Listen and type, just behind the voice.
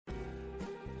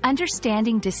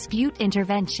Understanding dispute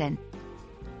intervention.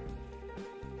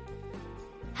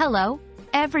 Hello,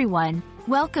 everyone.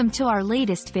 Welcome to our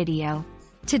latest video.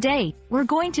 Today, we're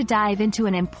going to dive into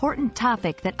an important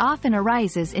topic that often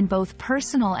arises in both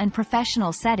personal and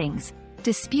professional settings: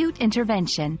 dispute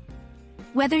intervention.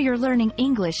 Whether you're learning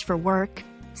English for work,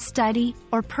 study,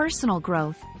 or personal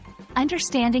growth,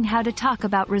 understanding how to talk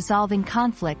about resolving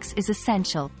conflicts is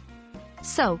essential.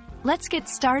 So, let's get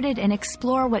started and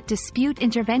explore what dispute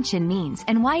intervention means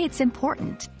and why it's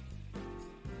important.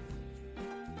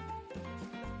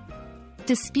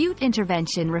 Dispute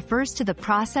intervention refers to the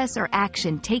process or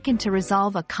action taken to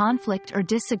resolve a conflict or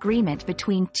disagreement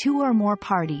between two or more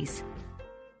parties.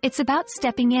 It's about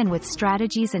stepping in with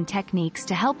strategies and techniques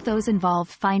to help those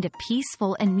involved find a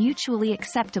peaceful and mutually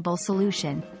acceptable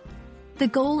solution. The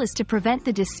goal is to prevent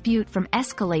the dispute from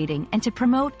escalating and to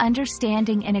promote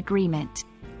understanding and agreement.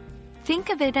 Think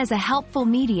of it as a helpful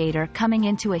mediator coming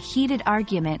into a heated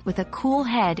argument with a cool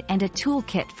head and a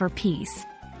toolkit for peace.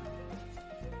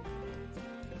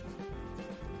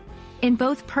 In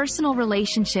both personal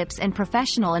relationships and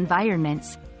professional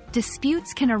environments,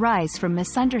 disputes can arise from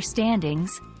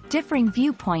misunderstandings, differing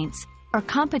viewpoints, or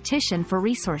competition for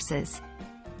resources.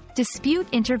 Dispute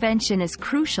intervention is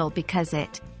crucial because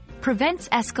it prevents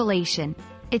escalation.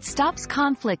 It stops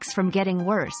conflicts from getting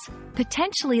worse,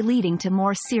 potentially leading to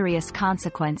more serious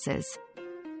consequences.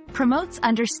 Promotes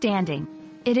understanding.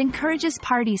 It encourages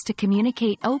parties to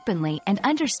communicate openly and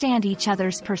understand each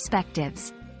other's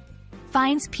perspectives.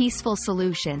 Finds peaceful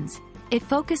solutions. It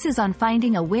focuses on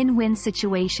finding a win-win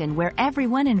situation where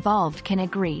everyone involved can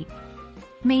agree.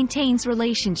 Maintains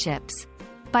relationships.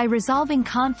 By resolving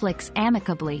conflicts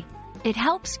amicably, it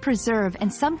helps preserve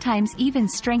and sometimes even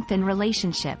strengthen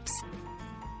relationships.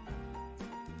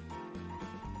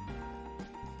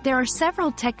 There are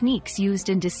several techniques used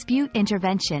in dispute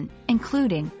intervention,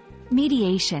 including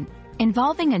mediation,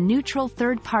 involving a neutral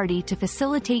third party to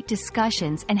facilitate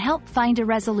discussions and help find a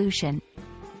resolution.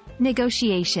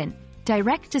 Negotiation,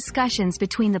 direct discussions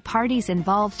between the parties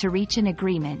involved to reach an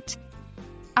agreement.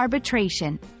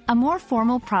 Arbitration, a more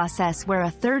formal process where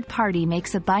a third party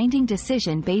makes a binding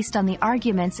decision based on the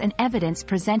arguments and evidence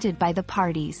presented by the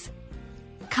parties.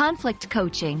 Conflict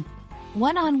coaching,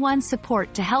 one-on-one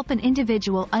support to help an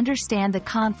individual understand the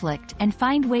conflict and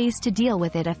find ways to deal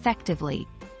with it effectively.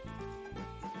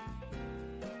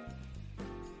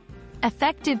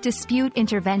 Effective dispute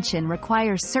intervention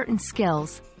requires certain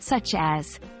skills, such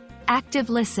as active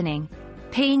listening,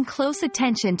 paying close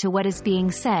attention to what is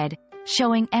being said,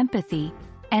 showing empathy,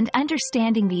 and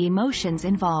understanding the emotions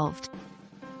involved.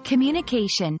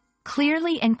 Communication,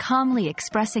 clearly and calmly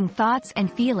expressing thoughts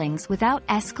and feelings without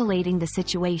escalating the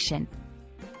situation.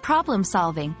 Problem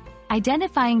solving,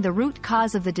 identifying the root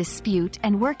cause of the dispute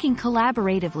and working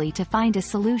collaboratively to find a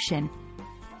solution.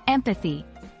 Empathy,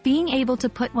 being able to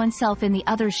put oneself in the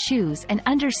other's shoes and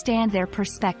understand their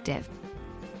perspective.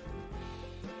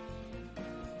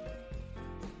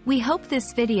 We hope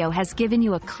this video has given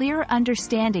you a clearer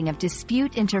understanding of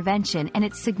dispute intervention and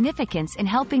its significance in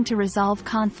helping to resolve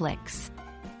conflicts.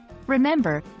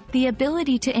 Remember, the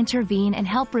ability to intervene and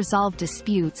help resolve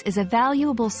disputes is a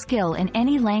valuable skill in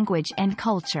any language and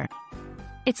culture.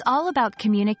 It's all about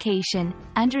communication,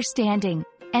 understanding,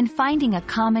 and finding a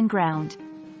common ground.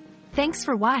 Thanks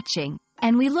for watching,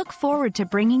 and we look forward to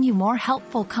bringing you more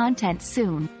helpful content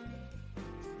soon.